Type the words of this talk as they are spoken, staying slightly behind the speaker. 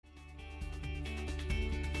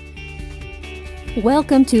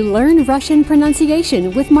Welcome to Learn Russian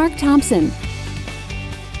Pronunciation with Mark Thompson.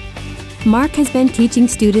 Mark has been teaching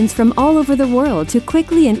students from all over the world to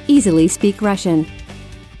quickly and easily speak Russian.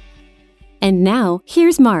 And now,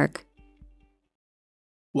 here's Mark.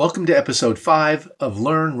 Welcome to episode 5 of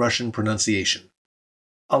Learn Russian Pronunciation.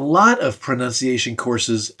 A lot of pronunciation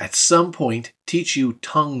courses at some point teach you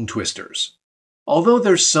tongue twisters. Although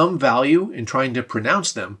there's some value in trying to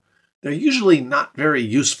pronounce them, they're usually not very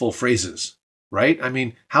useful phrases, right? I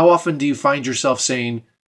mean, how often do you find yourself saying,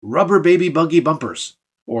 rubber baby buggy bumpers,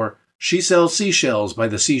 or she sells seashells by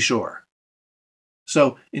the seashore?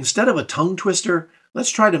 So instead of a tongue twister, let's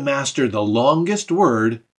try to master the longest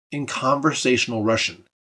word in conversational Russian.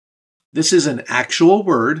 This is an actual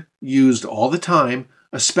word used all the time,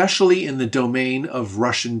 especially in the domain of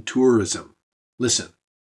Russian tourism. Listen.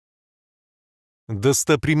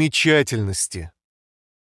 Достопримечательности.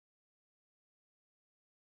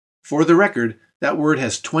 For the record, that word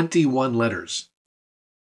has 21 letters.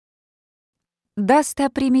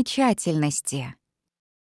 Достопримечательности.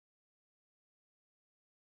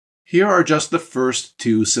 Here are just the first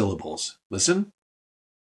 2 syllables. Listen.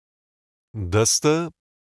 Доста.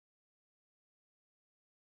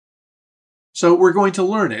 So we're going to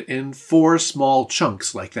learn it in 4 small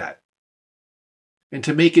chunks like that. And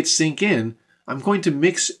to make it sink in, I'm going to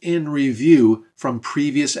mix in review from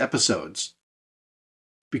previous episodes.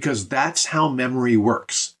 Because that's how memory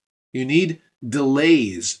works. You need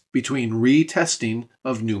delays between retesting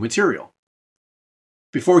of new material.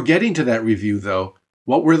 Before getting to that review, though,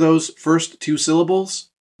 what were those first 2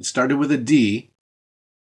 syllables? It started with a D.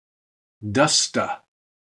 Dusta.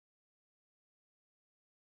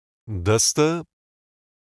 Доста.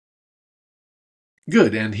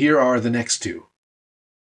 Good, and here are the next 2.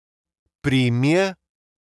 Приме.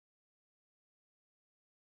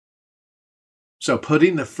 So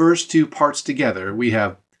putting the first 2 parts together, we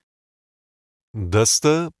have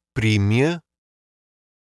Доста. Приме.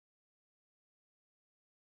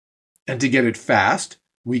 and to get it fast,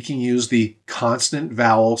 we can use the constant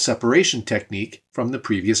vowel separation technique from the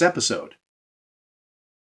previous episode.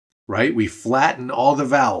 Right? We flatten all the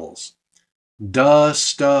vowels.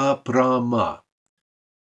 Dusta-prama.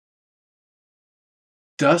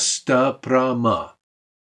 Dusta-prama.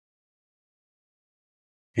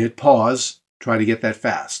 Hit pause. Try to get that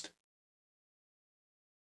fast.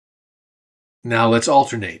 Now let's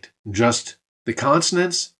alternate. Just the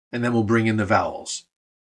consonants, and then we'll bring in the vowels.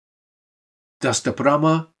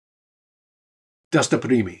 Dusta-prama.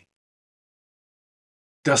 Dusta-primi.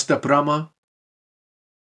 Dusta-prama.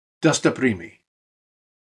 Dusta-primi.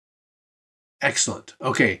 Excellent.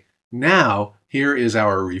 Okay, now here is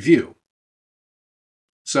our review.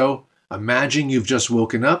 So, imagine you've just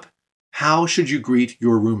woken up. How should you greet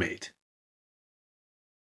your roommate?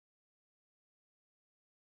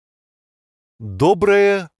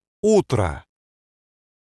 Доброе утро.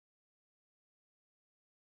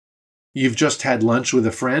 You've just had lunch with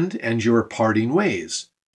a friend and you're parting ways.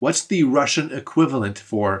 What's the Russian equivalent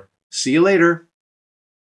for see you later?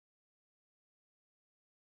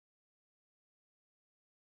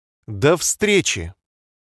 До встречи.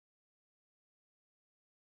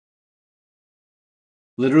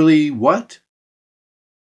 Literally what?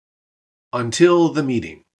 Until the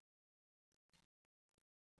meeting.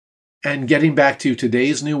 And getting back to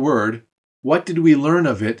today's new word, what did we learn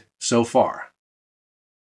of it so far?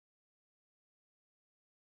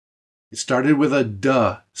 It started with a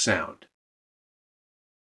duh sound.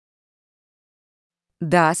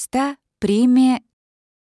 Достопримечательности.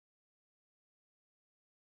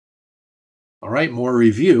 All right, more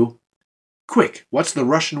review. Quick, what's the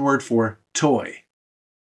Russian word for toy?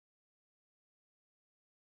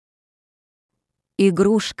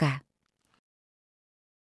 Игрушка.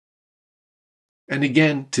 And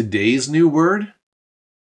again, today's new word,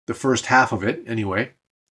 the first half of it anyway.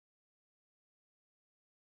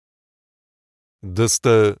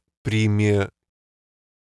 Достоприме.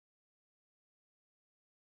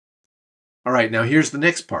 All right, now here's the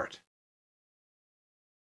next part.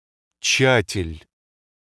 Чатель.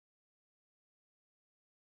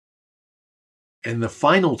 And the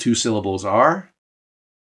final 2 syllables are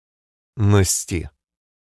Насти.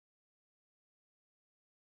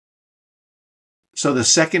 so the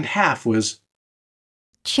second half was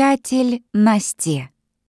Тщательности.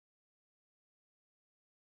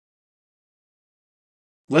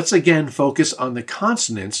 let's again focus on the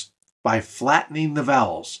consonants by flattening the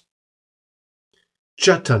vowels.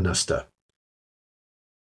 Chatanasta.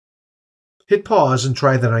 Hit pause and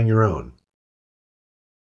try that on your own.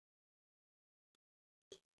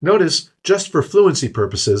 Notice, just for fluency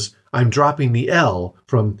purposes, I'm dropping the L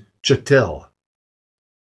from chatel.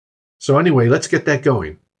 So anyway, let's get that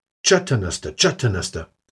going. Chatanasta, chatanasta.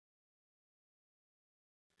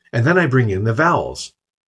 And then I bring in the vowels.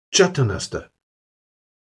 Chatanasta,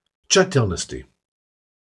 chatilnosti.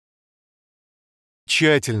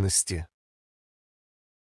 Тщательности.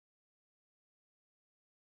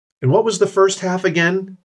 And what was the first half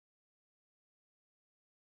again?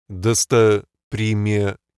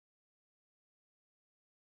 Достоприме...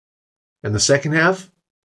 And the second half?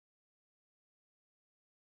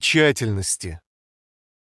 Тщательности.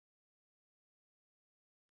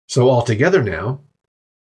 So all together now.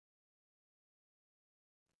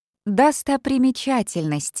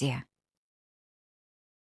 Достопримечательности.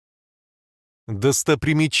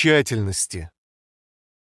 Достопримечательности.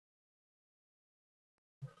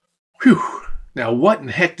 Whew. Now what in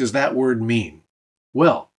heck does that word mean?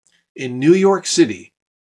 Well, in New York City,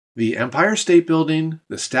 the Empire State Building,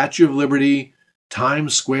 the Statue of Liberty,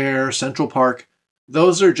 Times Square, Central Park,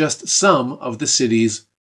 those are just some of the city's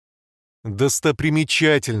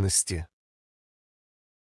Достопримечательности.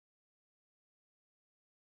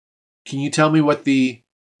 Can you tell me what the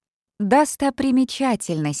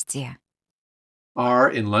Достопримечательности. are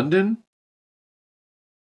in London?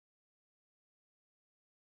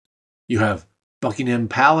 You have Buckingham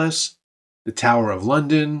Palace, the Tower of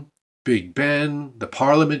London, Big Ben, the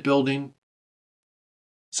Parliament Building.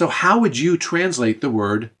 So how would you translate the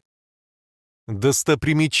word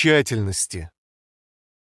Достопримечательности.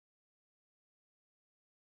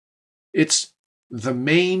 It's the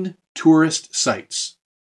main tourist sites.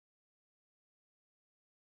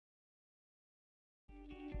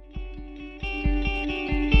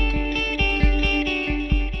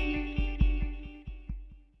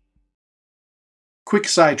 Quick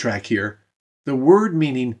sidetrack here. The word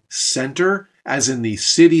meaning center, as in the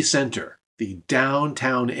city center, the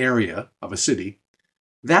downtown area of a city,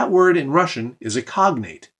 that word in Russian is a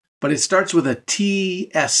cognate, but it starts with a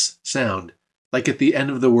TS sound, like at the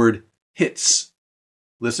end of the word hits.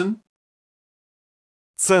 Listen.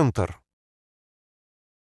 Центр.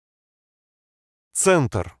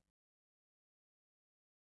 Центр.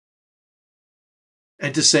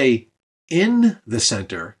 And to say in the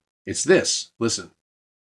center, it's this. Listen.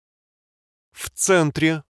 В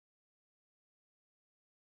центре.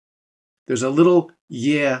 There's a little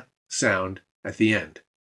yeah sound at the end.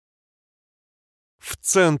 В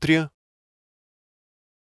центре.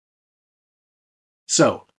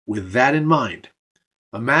 So, with that in mind,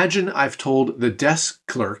 imagine I've told the desk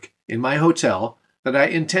clerk in my hotel that I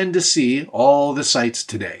intend to see all the sights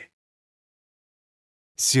today.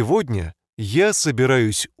 Сегодня я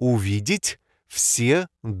собираюсь увидеть все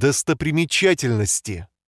достопримечательности.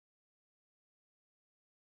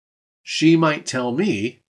 She might tell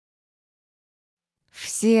me,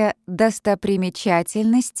 Все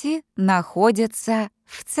достопримечательности находятся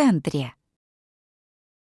в центре.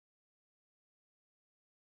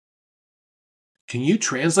 can you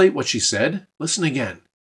translate what she said? Listen again.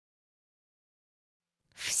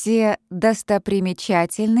 Все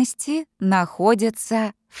достопримечательности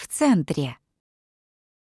находятся в центре.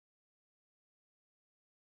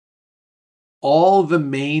 All the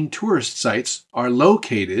main tourist sites are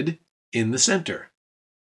located in the center.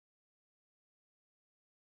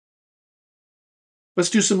 Let's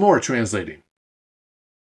do some more translating.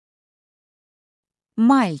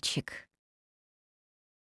 Мальчик.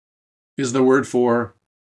 Is the word for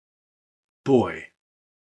boy.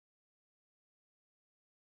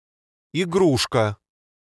 Игрушка.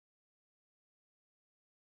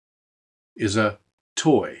 Is a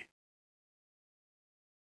toy.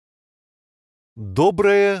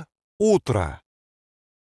 Доброе утро.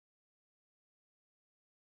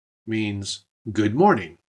 Means good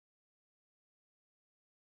morning.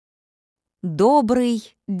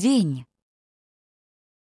 Добрый день.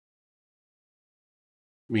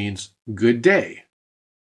 Means good day.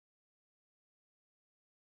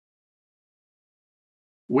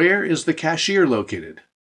 Where is the cashier located?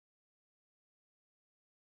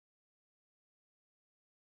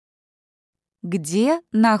 Где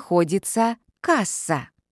находится касса?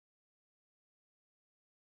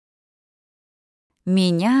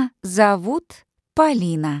 Меня зовут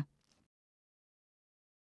Полина.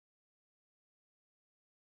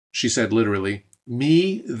 She said literally,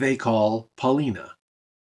 me they call Paulina.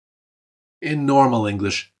 In normal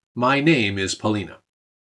English, my name is Paulina.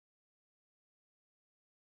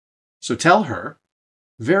 So tell her,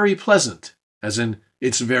 very pleasant, as in,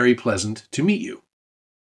 it's very pleasant to meet you.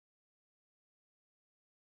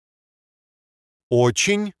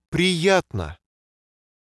 Очень приятно.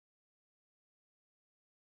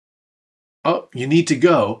 Oh, you need to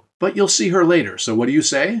go, but you'll see her later, so what do you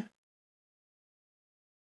say?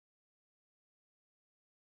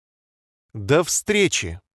 До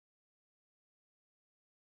встречи!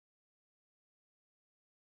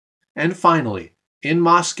 And finally, in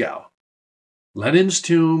Moscow, Lenin's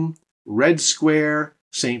tomb, Red Square,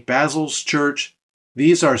 St. Basil's Church,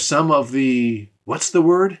 these are some of the, what's the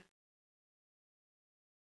word?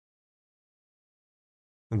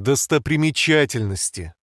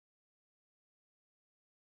 Достопримечательности.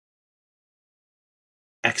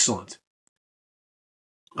 Excellent.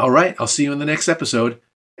 All right, I'll see you in the next episode.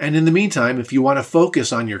 And in the meantime, if you want to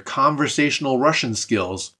focus on your conversational Russian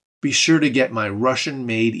skills, be sure to get my Russian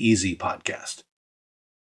Made Easy podcast.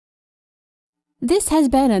 This has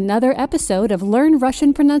been another episode of Learn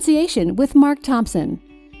Russian Pronunciation with Mark Thompson.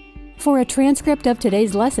 For a transcript of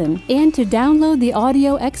today's lesson and to download the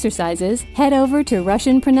audio exercises, head over to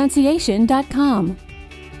RussianPronunciation.com.